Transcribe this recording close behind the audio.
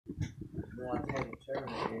want to take a turn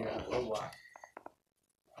here. Oh, wow.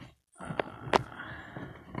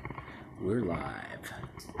 We're live.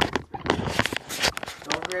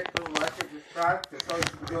 Don't forget to like and subscribe to Coach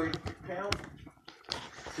Enjoy YouTube channel.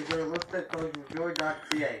 To go to website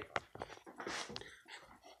coachenjoy.ca.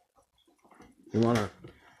 You wanna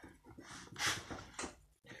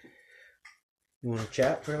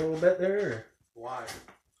chat for a little bit there? Or? Why?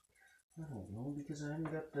 I don't know, because I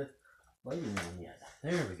haven't got the lighting on yet.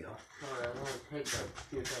 There we go. Alright, I'm going to take a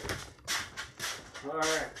few seconds.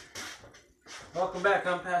 Alright. Welcome back,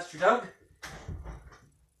 I'm Pastor Doug.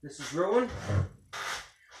 This is Rowan.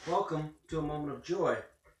 Welcome to a moment of joy.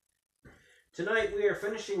 Tonight we are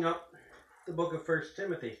finishing up the book of 1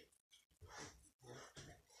 Timothy.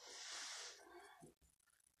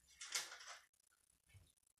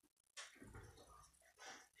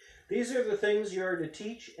 These are the things you are to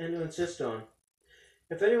teach and to insist on.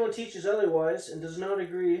 If anyone teaches otherwise and does not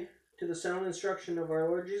agree to the sound instruction of our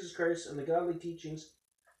Lord Jesus Christ and the godly teachings,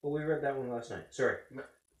 well, we read that one last night. Sorry. No.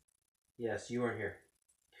 Yes, you weren't here.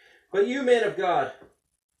 But you, men of God,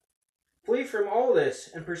 flee from all this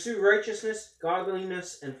and pursue righteousness,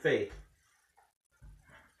 godliness, and faith.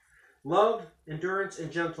 Love, endurance,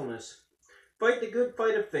 and gentleness. Fight the good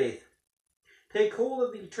fight of faith. Take hold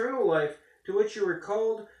of the eternal life to which you were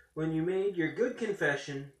called when you made your good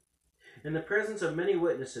confession in the presence of many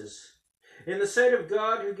witnesses, in the sight of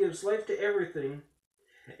God who gives life to everything,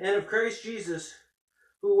 and of Christ Jesus,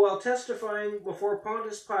 who while testifying before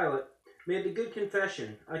Pontius Pilate made the good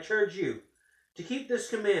confession. I charge you to keep this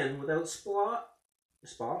command without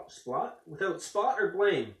without spot or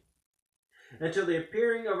blame, until the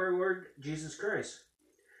appearing of our Lord Jesus Christ,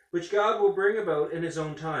 which God will bring about in his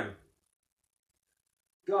own time.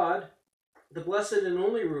 God, the blessed and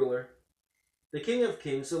only ruler, the King of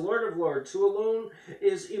kings, the Lord of lords, who alone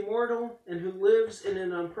is immortal and who lives in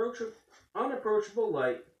an unapproachable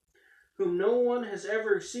light, whom no one has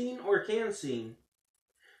ever seen or can see,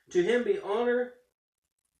 to him be honor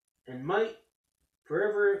and might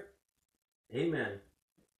forever. Amen.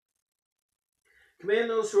 Command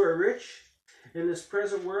those who are rich in this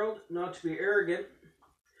present world not to be arrogant,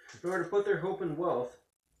 nor to put their hope in wealth,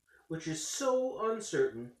 which is so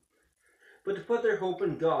uncertain, but to put their hope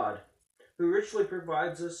in God, who richly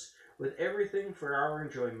provides us with everything for our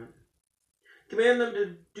enjoyment. Command them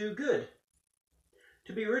to do good,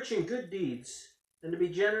 to be rich in good deeds, and to be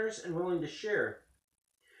generous and willing to share.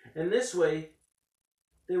 In this way,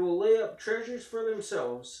 they will lay up treasures for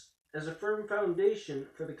themselves as a firm foundation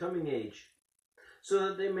for the coming age, so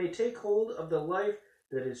that they may take hold of the life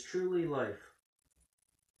that is truly life.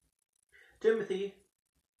 Timothy,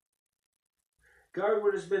 guard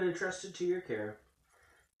what has been entrusted to your care.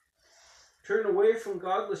 Turn away from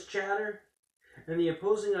godless chatter and the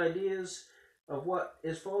opposing ideas of what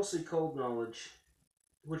is falsely called knowledge,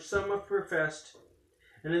 which some have professed,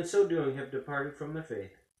 and in so doing have departed from the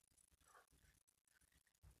faith.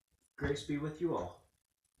 Grace be with you all.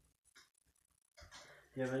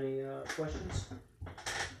 Do you have any questions?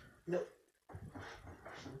 Nope.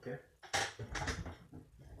 Okay.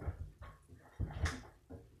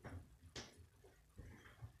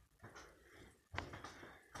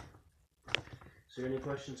 Is there any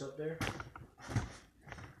questions up there?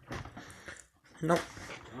 Nope.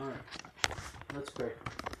 Alright. Let's pray.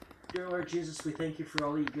 Dear Lord Jesus, we thank you for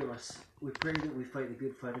all you give us. We pray that we fight the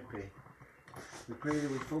good fight of faith. We pray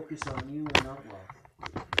that we focus on you and not wealth.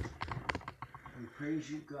 We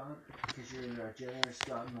praise you, God, because you're a generous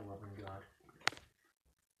God and a loving God.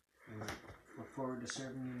 And we look forward to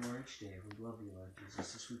serving you more each day. We love you, Lord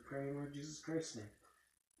Jesus. As we pray in Lord Jesus Christ's name.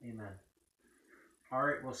 Amen.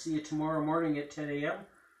 Alright, we'll see you tomorrow morning at 10 a.m.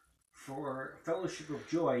 for Fellowship of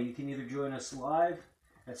Joy. You can either join us live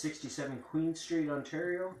at 67 Queen Street,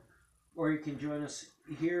 Ontario, or you can join us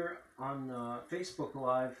here on Facebook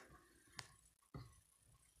Live,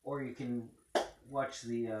 or you can watch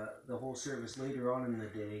the whole service later on in the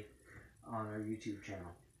day on our YouTube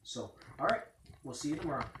channel. So, alright, we'll see you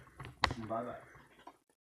tomorrow. Bye-bye.